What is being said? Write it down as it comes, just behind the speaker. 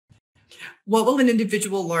What will an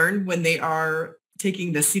individual learn when they are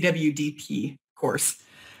taking the CWDP course?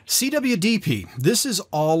 CWDP, this is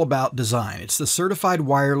all about design. It's the Certified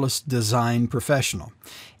Wireless Design Professional.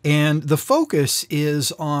 And the focus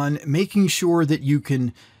is on making sure that you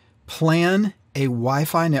can plan a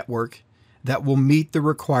Wi-Fi network that will meet the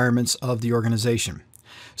requirements of the organization.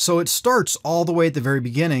 So it starts all the way at the very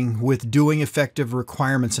beginning with doing effective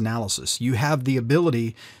requirements analysis. You have the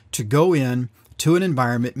ability to go in to an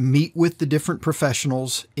environment, meet with the different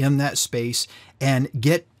professionals in that space, and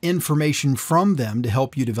get information from them to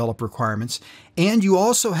help you develop requirements. And you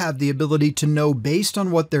also have the ability to know, based on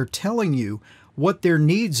what they're telling you, what their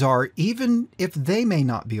needs are, even if they may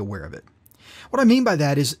not be aware of it. What I mean by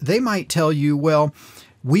that is they might tell you, well,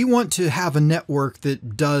 we want to have a network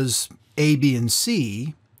that does A, B, and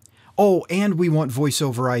C. Oh, and we want voice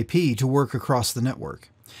over IP to work across the network.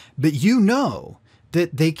 But you know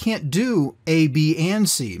that they can't do A, B, and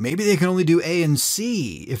C. Maybe they can only do A and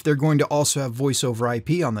C if they're going to also have voice over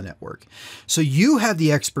IP on the network. So you have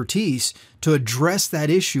the expertise to address that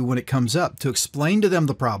issue when it comes up, to explain to them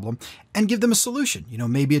the problem and give them a solution. You know,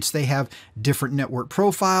 maybe it's they have different network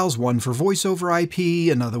profiles, one for voice over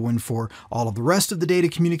IP, another one for all of the rest of the data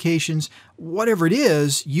communications. Whatever it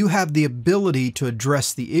is, you have the ability to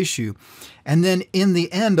address the issue. And then in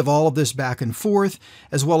the end of all of this back and forth,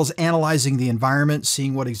 as well as analyzing the environment,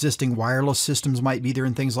 seeing what existing wireless systems might be there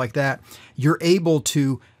and things like that, you're able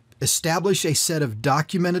to establish a set of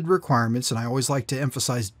documented requirements. And I always like to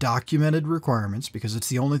emphasize documented requirements because it's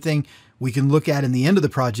the only thing we can look at in the end of the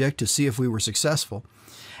project to see if we were successful.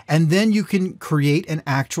 And then you can create an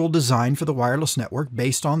actual design for the wireless network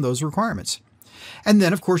based on those requirements. And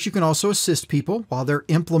then, of course, you can also assist people while they're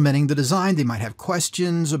implementing the design. They might have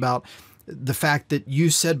questions about the fact that you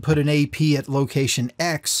said put an AP at location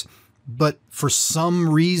X, but for some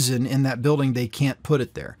reason in that building, they can't put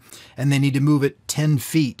it there and they need to move it 10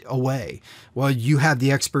 feet away. Well, you have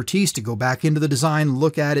the expertise to go back into the design,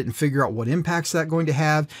 look at it and figure out what impacts that going to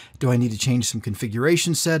have. Do I need to change some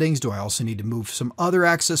configuration settings? Do I also need to move some other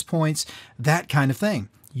access points? That kind of thing.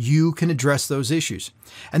 You can address those issues.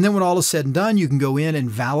 And then when all is said and done, you can go in and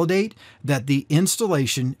validate that the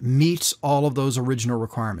installation meets all of those original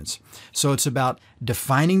requirements. So it's about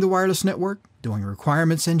defining the wireless network, doing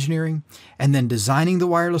requirements engineering, and then designing the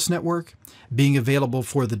wireless network, being available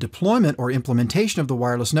for the deployment or implementation of the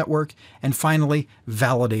wireless network, and finally,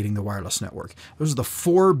 validating the wireless network. Those are the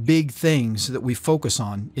four big things that we focus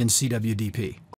on in CWDP.